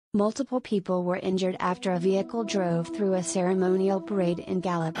Multiple people were injured after a vehicle drove through a ceremonial parade in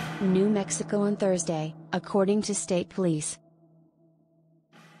Gallup, New Mexico on Thursday, according to state police.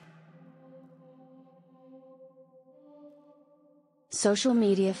 Social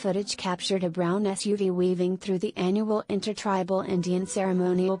media footage captured a brown SUV weaving through the annual Intertribal Indian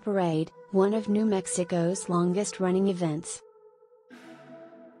Ceremonial Parade, one of New Mexico's longest-running events.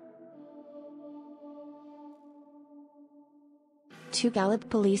 Two Gallup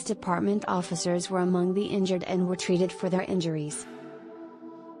Police Department officers were among the injured and were treated for their injuries.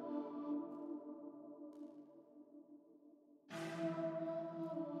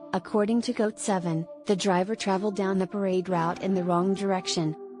 According to GOAT 7, the driver traveled down the parade route in the wrong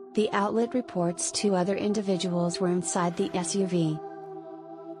direction. The outlet reports two other individuals were inside the SUV.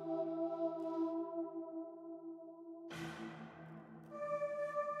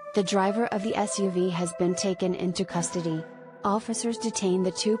 The driver of the SUV has been taken into custody. Officers detained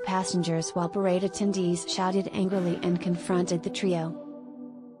the two passengers while parade attendees shouted angrily and confronted the trio.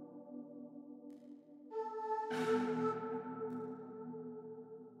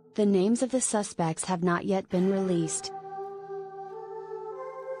 The names of the suspects have not yet been released.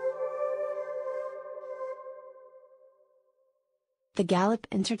 The Gallup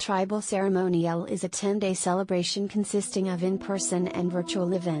Intertribal Ceremonial is a 10-day celebration consisting of in-person and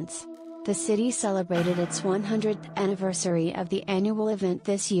virtual events. The city celebrated its 100th anniversary of the annual event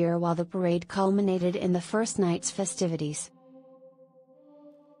this year while the parade culminated in the first night's festivities.